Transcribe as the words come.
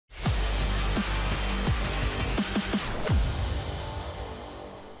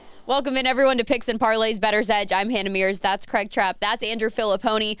Welcome in, everyone, to Picks and Parlays, Bettors Edge. I'm Hannah Mears. That's Craig Trapp. That's Andrew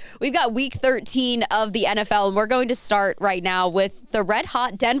Fillipponi. We've got Week 13 of the NFL, and we're going to start right now with the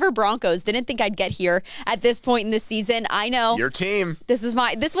red-hot Denver Broncos. Didn't think I'd get here at this point in the season. I know. Your team. This was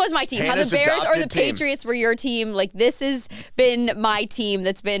my team. Hannah's How the Bears or the team. Patriots were your team. Like, this has been my team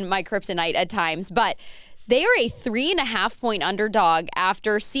that's been my kryptonite at times. But they are a 3.5-point underdog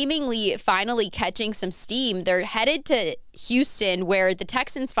after seemingly finally catching some steam. They're headed to Houston, where the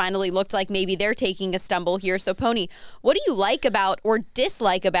Texans finally looked like maybe they're taking a stumble here. So, Pony, what do you like about or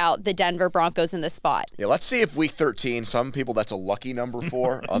dislike about the Denver Broncos in this spot? Yeah, let's see if Week 13, some people that's a lucky number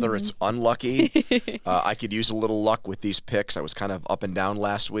for, other it's unlucky. I could use a little luck with these picks. I was kind of up and down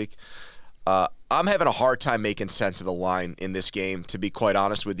last week. I'm having a hard time making sense of the line in this game, to be quite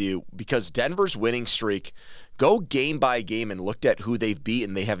honest with you, because Denver's winning streak, go game by game and looked at who they've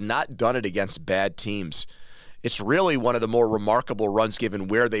beaten. They have not done it against bad teams. It's really one of the more remarkable runs given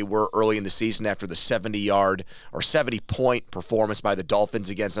where they were early in the season after the 70-yard or 70-point performance by the Dolphins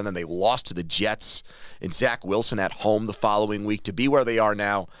against them. And then they lost to the Jets and Zach Wilson at home the following week. To be where they are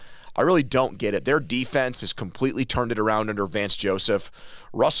now, I really don't get it. Their defense has completely turned it around under Vance Joseph.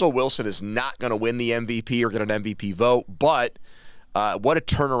 Russell Wilson is not going to win the MVP or get an MVP vote, but what a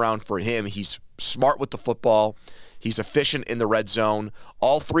turnaround for him. He's smart with the football. He's efficient in the red zone.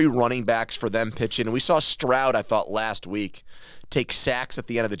 All three running backs for them pitching. And we saw Stroud, I thought, last week take sacks at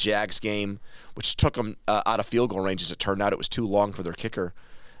the end of the Jags game, which took them out of field goal range. As it turned out, it was too long for their kicker.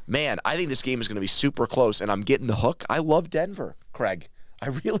 Man, I think this game is going to be super close, and I'm getting the hook. I love Denver, Craig. I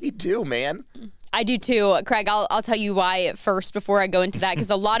really do, man. I do too. Craig, I'll tell you why first before I go into that,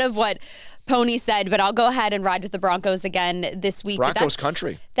 because a lot of what Pony said, but I'll go ahead and ride with the Broncos again this week. Broncos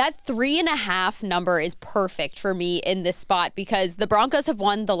country. That 3.5 number is perfect for me in this spot because the Broncos have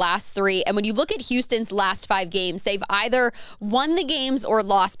won the last 3. And when you look at Houston's last 5 games, they've either won the games or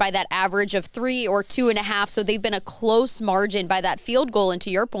lost by that average of 3 or 2.5. So they've been a close margin by that field goal. And to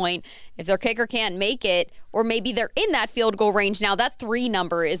your point, if their kicker can't make it, or maybe they're in that field goal range now, that 3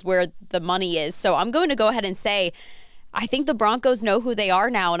 number is where the money is. So I'm going to go ahead and say, I think the Broncos know who they are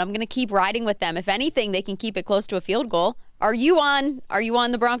now, and I'm going to keep riding with them. If anything, they can keep it close to a field goal. Are you on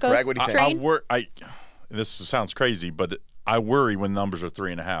the Broncos Greg, what do you think? train? This sounds crazy, but I worry when numbers are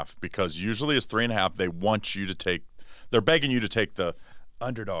 3.5 because usually it's 3.5. They want you to take. They're begging you to take the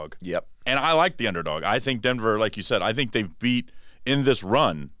underdog. Yep. And I like the underdog. I think Denver, like you said, I think they've beat in this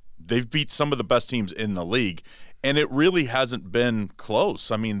run. They've beat some of the best teams in the league. And it really hasn't been close.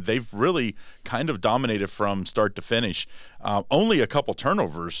 I mean, they've really kind of dominated from start to finish. Only a couple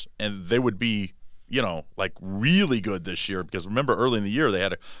turnovers, and they would be, like really good this year. Because remember, early in the year, they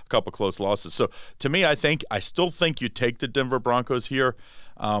had a couple close losses. So to me, I still think you take the Denver Broncos here.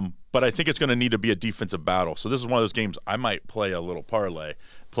 But I think it's going to need to be a defensive battle. So this is one of those games I might play a little parlay.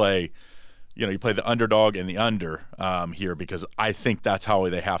 You play the underdog and the under here because I think that's how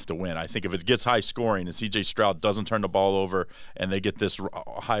they have to win. I think if it gets high scoring and C.J. Stroud doesn't turn the ball over and they get this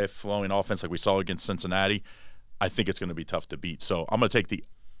high-flowing offense like we saw against Cincinnati, I think it's going to be tough to beat. So I'm going to take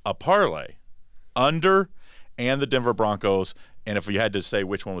a parlay, under, and the Denver Broncos. And if you had to say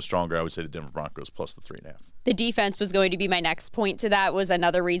which one was stronger, I would say the Denver Broncos plus the 3.5. The defense was going to be my next point to that, was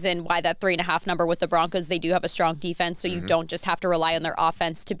another reason why that 3.5 number with the Broncos. They do have a strong defense, so you don't just have to rely on their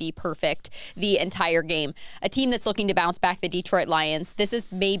offense to be perfect the entire game. A team that's looking to bounce back, the Detroit Lions. This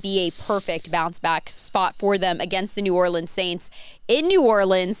is maybe a perfect bounce back spot for them against the New Orleans Saints. In New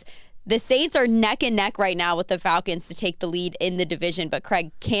Orleans, the Saints are neck and neck right now with the Falcons to take the lead in the division. But,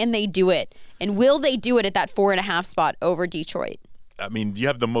 Craig, can they do it? And will they do it at that 4.5 spot over Detroit? I mean, you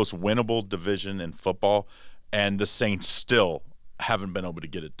have the most winnable division in football, and the Saints still haven't been able to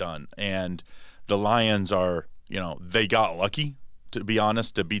get it done. And the Lions are, they got lucky, to be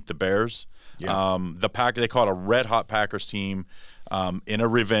honest, to beat the Bears. Yeah. They caught a red-hot Packers team in a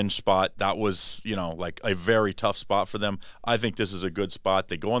revenge spot. That was, like a very tough spot for them. I think this is a good spot.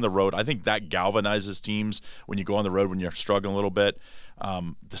 They go on the road. I think that galvanizes teams when you go on the road when you're struggling a little bit.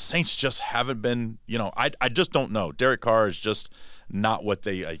 The Saints just haven't been, I just don't know. Derek Carr is just not what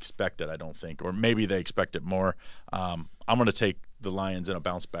they expected, I don't think. Or maybe they expected more. I'm going to take the Lions in a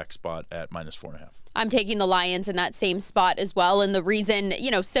bounce-back spot at -4.5. I'm taking the Lions in that same spot as well. And the reason,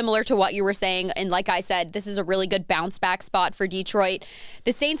 similar to what you were saying, and like I said, this is a really good bounce-back spot for Detroit.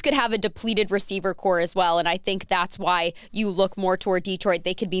 The Saints could have a depleted receiver core as well, and I think that's why you look more toward Detroit.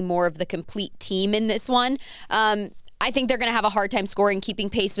 They could be more of the complete team in this one. I think they're going to have a hard time scoring, keeping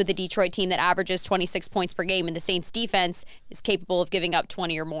pace with the Detroit team that averages 26 points per game, and the Saints defense is capable of giving up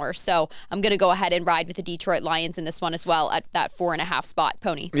 20 or more. So I'm going to go ahead and ride with the Detroit Lions in this one as well at that 4.5 spot,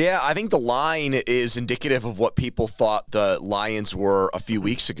 Pony. Yeah, I think the line is indicative of what people thought the Lions were a few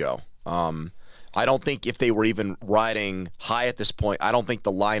weeks ago. I don't think if they were even riding high at this point, I don't think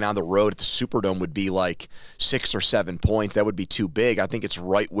the line on the road at the Superdome would be like 6 or 7 points. That would be too big. I think it's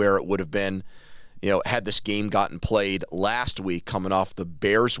right where it would have been, had this game gotten played last week coming off the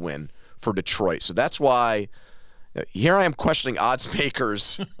Bears win for Detroit. So that's why here I am questioning odds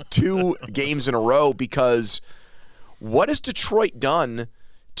makers 2 games in a row, because what has Detroit done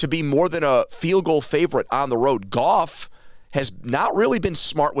to be more than a field goal favorite on the road? Goff has not really been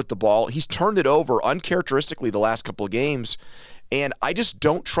smart with the ball. He's turned it over uncharacteristically the last couple of games, and I just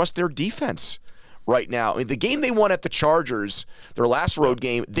don't trust their defense right now. I mean, the game they won at the Chargers, their last road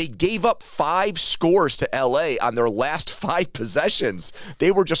game, they gave up 5 scores to L.A. on their last 5 possessions.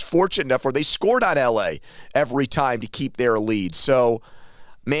 They were just fortunate enough where they scored on L.A. every time to keep their lead. So,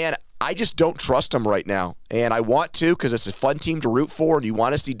 man, I just don't trust them right now, and I want to because it's a fun team to root for, and you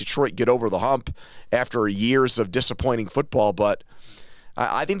want to see Detroit get over the hump after years of disappointing football. But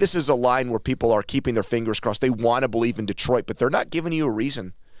I think this is a line where people are keeping their fingers crossed. They want to believe in Detroit, but they're not giving you a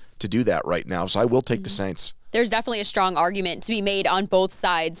reason to do that right now, so I will take the Saints. There's definitely a strong argument to be made on both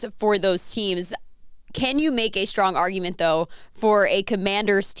sides for those teams. Can you make a strong argument, though, for a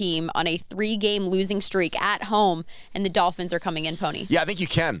Commanders team on a 3-game losing streak at home, and the Dolphins are coming in, Pony? Yeah, I think you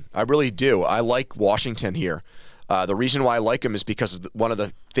can. I really do. I like Washington here. The reason why I like them is because of one of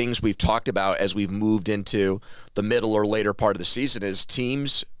the things we've talked about as we've moved into the middle or later part of the season is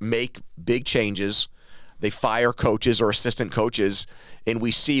teams make big changes. They fire coaches or assistant coaches, and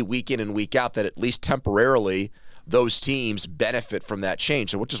we see week in and week out that at least temporarily those teams benefit from that change.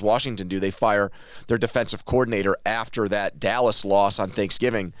 So what does Washington do? They fire their defensive coordinator after that Dallas loss on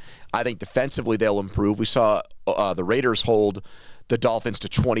Thanksgiving. I think defensively they'll improve. We saw the Raiders hold the Dolphins to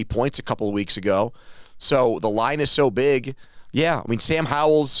 20 points a couple of weeks ago. So the line is so big. Yeah, I mean, Sam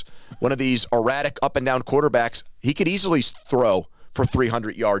Howell's one of these erratic up-and-down quarterbacks. He could easily throw for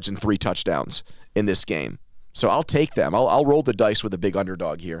 300 yards and 3 touchdowns in this game. So I'll take them. I'll roll the dice with a big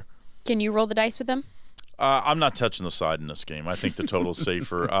underdog here. Can you roll the dice with them? I'm not touching the side in this game. I think the total's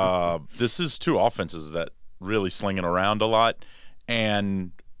safer. This is 2 offenses that really slinging around a lot,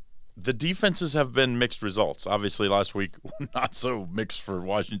 and the defenses have been mixed results. Obviously, last week not so mixed for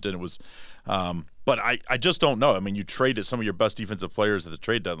Washington. It was, but I just don't know. I mean, you traded some of your best defensive players at the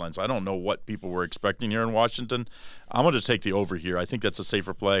trade deadline, so I don't know what people were expecting here in Washington. I'm going to take the over here. I think that's a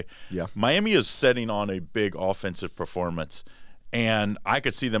safer play. Yeah. Miami is setting on a big offensive performance, and I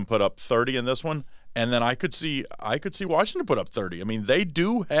could see them put up 30 in this one. And then I could see Washington put up 30. I mean, they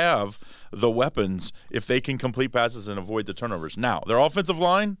do have the weapons if they can complete passes and avoid the turnovers. Now, their offensive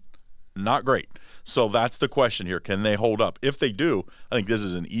line, not great. So that's the question here. Can they hold up? If they do, I think this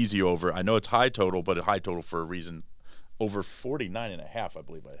is an easy over. I know it's high total, but a high total for a reason. Over 49.5, I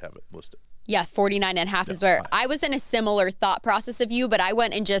believe I have it listed. Yeah, 49.5 is where I was in a similar thought process of you, but I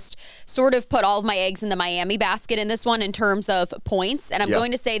went and just sort of put all of my eggs in the Miami basket in this one in terms of points. And I'm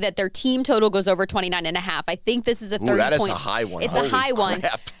going to say that their team total goes over 29.5. I think this is a 30 that point. is a high one. It's Holy a high one.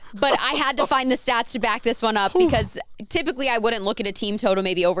 crap. But I had to find the stats to back this one up because typically I wouldn't look at a team total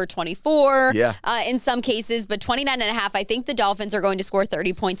maybe over 24 in some cases, but 29.5, I think the Dolphins are going to score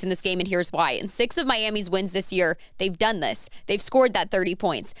 30 points in this game, and here's why. In 6 of Miami's wins this year, they've done this. They've scored that 30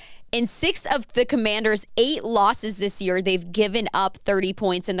 points. In 6 of the Commanders' 8 losses this year, they've given up 30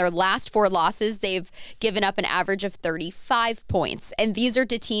 points. In their last 4 losses, they've given up an average of 35 points. And these are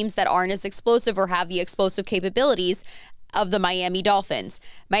to teams that aren't as explosive or have the explosive capabilities of the Miami Dolphins.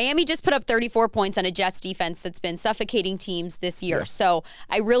 Miami just put up 34 points on a Jets defense that's been suffocating teams this year. Yeah. So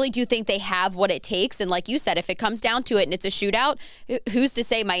I really do think they have what it takes. And like you said, if it comes down to it and it's a shootout, who's to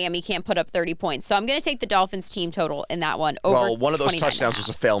say Miami can't put up 30 points? So I'm going to take the Dolphins team total in that one. Over one of those touchdowns was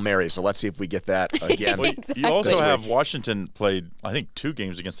a Fail Mary, so let's see if we get that again. Well, exactly. You also have Washington played, I think, 2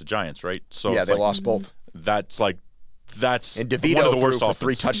 games against the Giants, right? So yeah, they lost both. That's and DeVito one of the threw worst for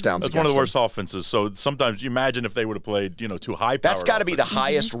 3 touchdowns. That's one of the worst offenses. So sometimes you imagine if they would have played, 2 high. That's got to be the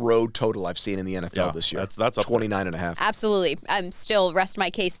highest road total I've seen in the NFL this year. That's up 29.5. Absolutely. I'm still rest my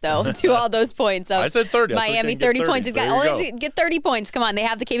case though to all those points. I said 30. Miami 30 points. He's got only get 30 points. Come on, they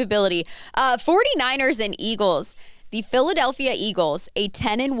have the capability. 49ers and Eagles. The Philadelphia Eagles, a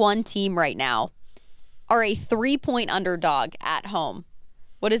 10-1 team right now, are a 3-point underdog at home.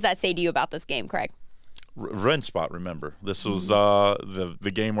 What does that say to you about this game, Craig? Rent spot, remember. This was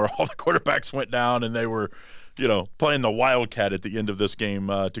the game where all the quarterbacks went down and they were, playing the Wildcat at the end of this game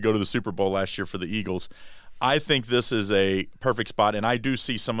to go to the Super Bowl last year for the Eagles. I think this is a perfect spot, and I do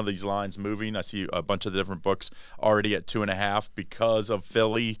see some of these lines moving. I see a bunch of the different books already at 2.5 because of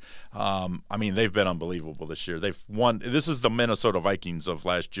Philly. I mean, they've been unbelievable this year. They've won. This is the Minnesota Vikings of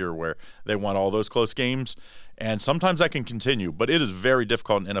last year where they won all those close games, and sometimes that can continue, but it is very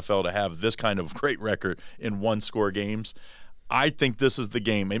difficult in NFL to have this kind of great record in one-score games. I think this is the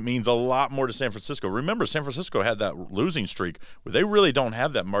game. It means a lot more to San Francisco. Remember, San Francisco had that losing streak where they really don't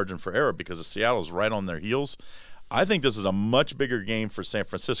have that margin for error because Seattle's right on their heels. I think this is a much bigger game for San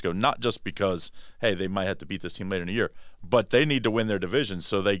Francisco, not just because, hey, they might have to beat this team later in the year, but they need to win their division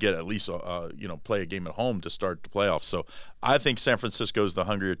so they get at least, play a game at home to start the playoffs. So I think San Francisco is the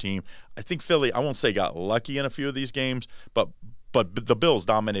hungrier team. I think Philly, I won't say got lucky in a few of these games, but the Bills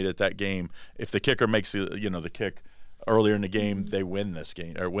dominated that game. If the kicker makes the kick earlier in the game, they win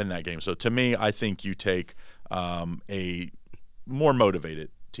that game. So to me, I think you take a more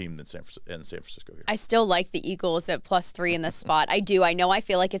motivated team than San Francisco here. I still like the Eagles at +3 in this spot. I do. I know I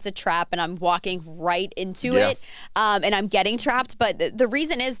feel like it's a trap and I'm walking right into it and I'm getting trapped. But the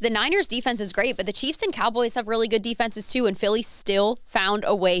reason is the Niners defense is great, but the Chiefs and Cowboys have really good defenses too. And Philly still found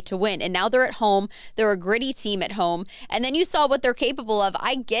a way to win. And now they're at home. They're a gritty team at home. And then you saw what they're capable of.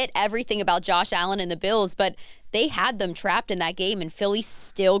 I get everything about Josh Allen and the Bills, but they had them trapped in that game, and Philly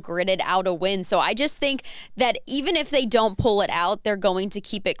still gritted out a win. So I just think that even if they don't pull it out, they're going to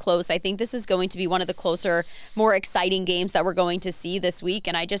keep it close. I think this is going to be one of the closer, more exciting games that we're going to see this week.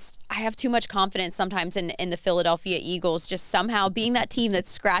 And I have too much confidence sometimes in the Philadelphia Eagles, just somehow being that team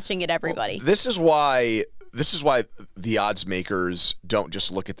that's scratching at everybody. Well, this is why the odds makers don't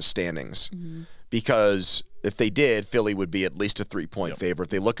just look at the standings. Mm-hmm. Because if they did, Philly would be at least a 3-point favorite.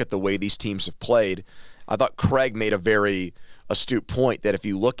 They look at the way these teams have played. I thought Craig made a very astute point that if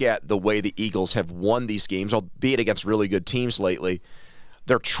you look at the way the Eagles have won these games, albeit against really good teams lately,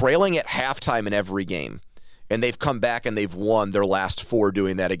 they're trailing at halftime in every game. And they've come back and they've won their last 4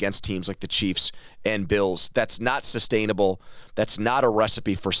 doing that against teams like the Chiefs and Bills. That's not sustainable. That's not a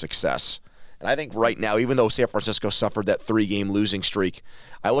recipe for success. And I think right now, even though San Francisco suffered that 3-game losing streak,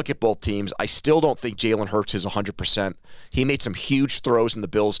 I look at both teams. I still don't think Jalen Hurts is 100%. He made some huge throws in the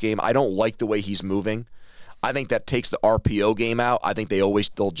Bills game. I don't like the way he's moving. I think that takes the RPO game out. I think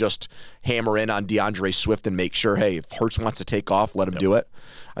they'll just hammer in on DeAndre Swift and make sure, hey, if Hurts wants to take off, let him do it.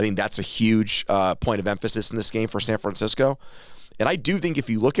 I think that's a huge point of emphasis in this game for San Francisco. And I do think if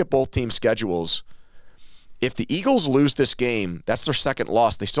you look at both teams' schedules, if the Eagles lose this game, that's their second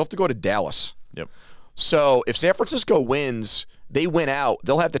loss. They still have to go to Dallas. Yep. So if San Francisco wins, they win out.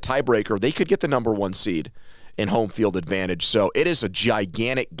 They'll have the tiebreaker. They could get the number 1 seed in home field advantage. So it is a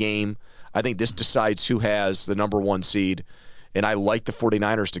gigantic game. I think this decides who has the number 1 seed. And I like the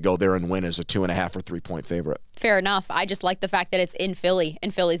 49ers to go there and win as a 2.5 or 3-point favorite. Fair enough. I just like the fact that it's in Philly,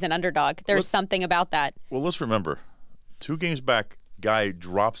 and Philly's an underdog. There's something about that. Well, let's remember, 2 games back, guy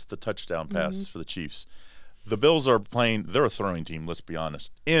drops the touchdown pass for the Chiefs. The Bills are playing, they're a throwing team, let's be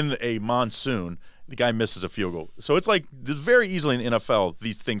honest. In a monsoon, the guy misses a field goal. So it's like very easily in NFL,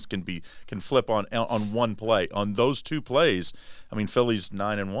 these things can flip on one play. On those 2 plays, I mean, Philly's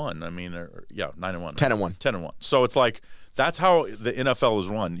 9-1. I mean, 9-1. 10-1. 10-1. So it's like that's how the NFL is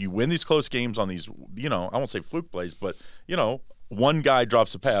run. You win these close games on these, I won't say fluke plays, but, one guy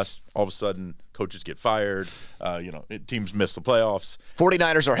drops a pass, all of a sudden coaches get fired, teams miss the playoffs.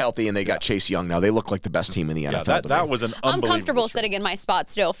 49ers are healthy, and they got Chase Young now. They look like the best team in the NFL. That was an unbelievable I'm comfortable sitting in my spot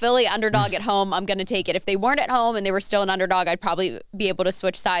still. Philly underdog at home, I'm going to take it. If they weren't at home and they were still an underdog, I'd probably be able to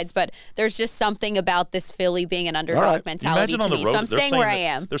switch sides. But there's just something about this Philly being an underdog mentality to me. So I'm staying where I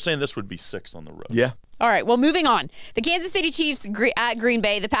am. They're saying this would be 6 on the road. Yeah. All right, well, moving on. The Kansas City Chiefs at Green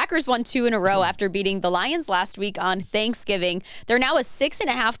Bay. The Packers won 2 in a row after beating the Lions last week on Thanksgiving. They're now a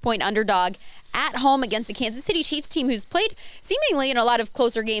 6.5-point underdog at home against the Kansas City Chiefs team who's played seemingly in a lot of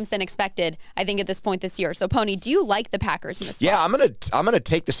closer games than expected, I think, at this point this year. So, Pony, do you like the Packers in this spot? Yeah, I'm gonna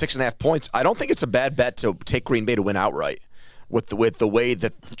take the 6.5 points. I don't think it's a bad bet to take Green Bay to win outright with the way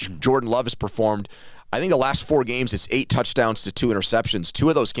that Jordan Love has performed. I think the last 4 games, it's 8 touchdowns to 2 interceptions. 2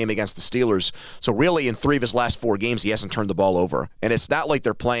 of those came against the Steelers. So really, in 3 of his last 4 games, he hasn't turned the ball over. And it's not like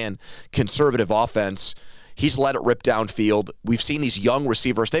they're playing conservative offense. He's let it rip downfield. We've seen these young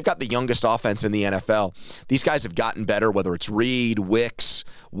receivers. They've got the youngest offense in the NFL. These guys have gotten better, whether it's Reed, Wicks,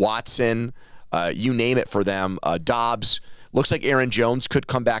 Watson, you name it for them. Dobbs. Looks like Aaron Jones could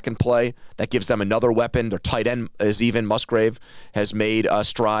come back and play. That gives them another weapon. Their tight end is even Musgrave has made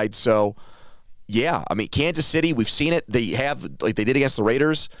strides. So, yeah, I mean, Kansas City, we've seen it. They have, like they did against the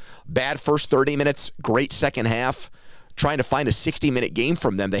Raiders, bad first 30 minutes, great second half. Trying to find a 60-minute game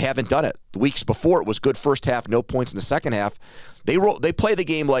from them. They haven't done it. The weeks before, it was good first half, no points in the second half. They play the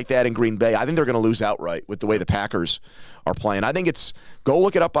game like that in Green Bay. I think they're going to lose outright with the way the Packers are playing. I think go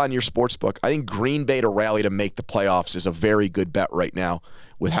look it up on your sports book. I think Green Bay to rally to make the playoffs is a very good bet right now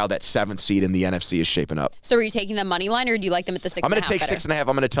with how that 7th seed in the NFC is shaping up. So are you taking the money line, or do you like them at the 6.5? I'm going to take 6.5. I'm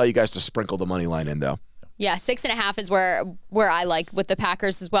going to tell you guys to sprinkle the money line in, though. Yeah, 6.5 is where I like with the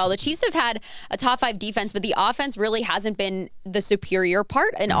Packers as well. The Chiefs have had a top 5 defense, but the offense really hasn't been the superior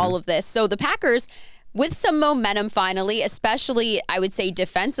part in all of this. So the Packers, with some momentum finally, especially I would say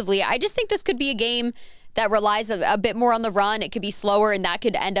defensively, I just think this could be a game that relies a bit more on the run. It could be slower, and that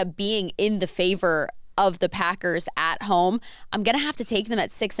could end up being in the favor of the Packers at home. I'm going to have to take them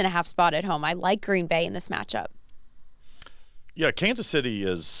at 6.5 spot at home. I like Green Bay in this matchup. Yeah, Kansas City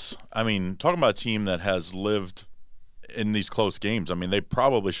is, talking about a team that has lived in these close games. They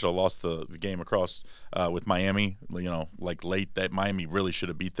probably should have lost the game across with Miami, late. That Miami really should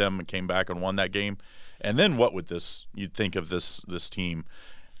have beat them and came back and won that game. And then what would you'd think of this team?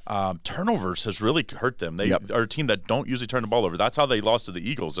 Turnovers has really hurt them. They are a team that don't usually turn the ball over. That's how they lost to the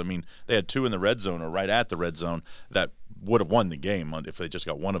Eagles. They had 2 in the red zone or right at the red zone that would have won the game if they just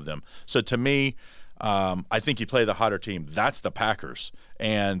got one of them. So to me, I think you play the hotter team. That's the Packers.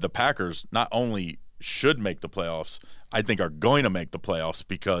 And the Packers not only should make the playoffs, I think are going to make the playoffs,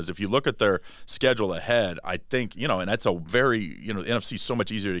 because if you look at their schedule ahead, I think, and that's a very, the NFC is so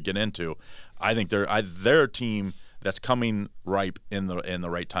much easier to get into. I think they're a team that's coming ripe in the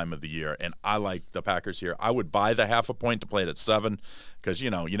right time of the year, and I like the Packers here. I would buy the 0.5 point to play it at 7, because you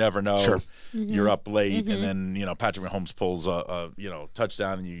never know. Sure. You're up late, and then Patrick Mahomes pulls a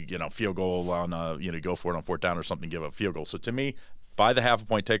touchdown, and you field goal on go for it on 4th down or something, give a field goal. So to me, buy the 0.5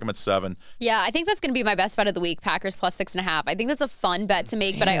 point, take them at 7. Yeah, I think that's going to be my best bet of the week. Packers plus 6.5. I think that's a fun bet to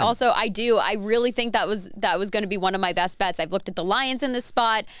make, but I really think that was going to be one of my best bets. I've looked at the Lions in this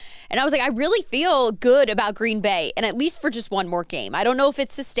spot, and I was like, I really feel good about Green Bay, and at least for just one more game. I don't know if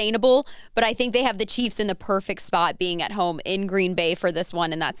it's sustainable, but I think they have the Chiefs in the perfect spot being at home in Green Bay for this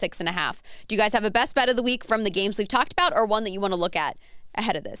one, and that's 6.5. Do you guys have a best bet of the week from the games we've talked about, or one that you want to look at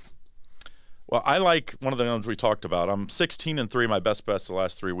ahead of this? Well, I like one of the ones we talked about. I'm 16-3, my best bets the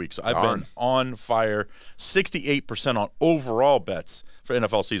last 3 weeks. I've been on fire, 68% on overall bets for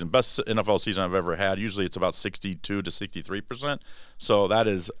NFL season. Best NFL season I've ever had. Usually it's about 62 to 63%. So that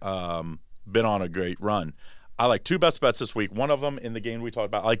has been on a great run. I like 2 best bets this week. One of them in the game we talked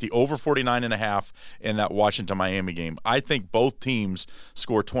about. I like the over 49.5 in that Washington-Miami game. I think both teams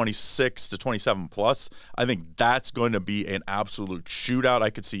score 26 to 27 plus. I think that's going to be an absolute shootout.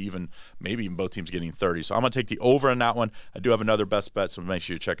 I could see maybe even both teams getting 30. So I'm going to take the over in that one. I do have another best bet, so make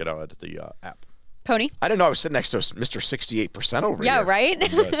sure you check it out at the app. Pony? I didn't know I was sitting next to Mr. 68% over here. Yeah, right?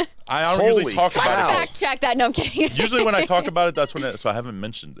 I don't usually talk about it. Fact check that. No, I'm kidding. Usually when I talk about it, that's when so I haven't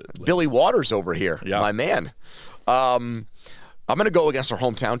mentioned it. Billy Waters over here, my man. I'm going to go against our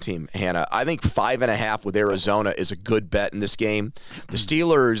hometown team, Hannah. I think 5.5 with Arizona is a good bet in this game. The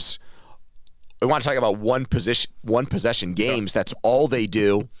Steelers, we want to talk about one possession games. That's all they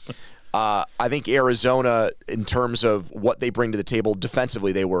do. I think Arizona, in terms of what they bring to the table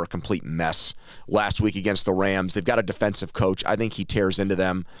defensively, they were a complete mess last week against the Rams. They've got a defensive coach. I think he tears into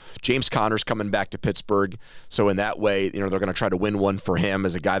them. James Conner's coming back to Pittsburgh. So in that way, they're going to try to win one for him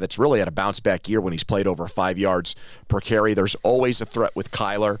as a guy that's really had a bounce-back year when he's played over 5 yards per carry. There's always a threat with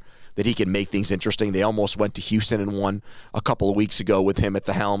Kyler that he can make things interesting. They almost went to Houston and won a couple of weeks ago with him at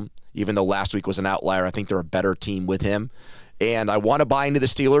the helm. Even though last week was an outlier, I think they're a better team with him. And I want to buy into the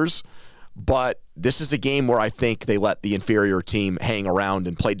Steelers, but this is a game where I think they let the inferior team hang around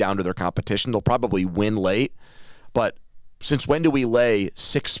and play down to their competition. They'll probably win late, but since when do we lay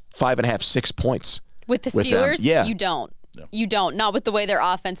 5.5, 6 points? With the Steelers? Yeah. You don't. No. You don't. Not with the way their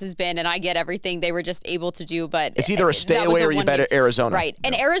offense has been, and I get everything they were just able to do, but it's either a stay away or you bet Arizona. Right.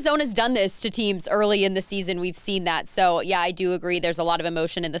 And Arizona's done this to teams early in the season. We've seen that. So, yeah, I do agree. There's a lot of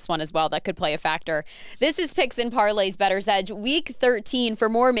emotion in this one as well that could play a factor. This is Picks and Parlays Bettors Edge, Week 13. For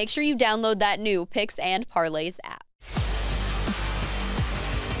more, make sure you download that new Picks and Parlays app.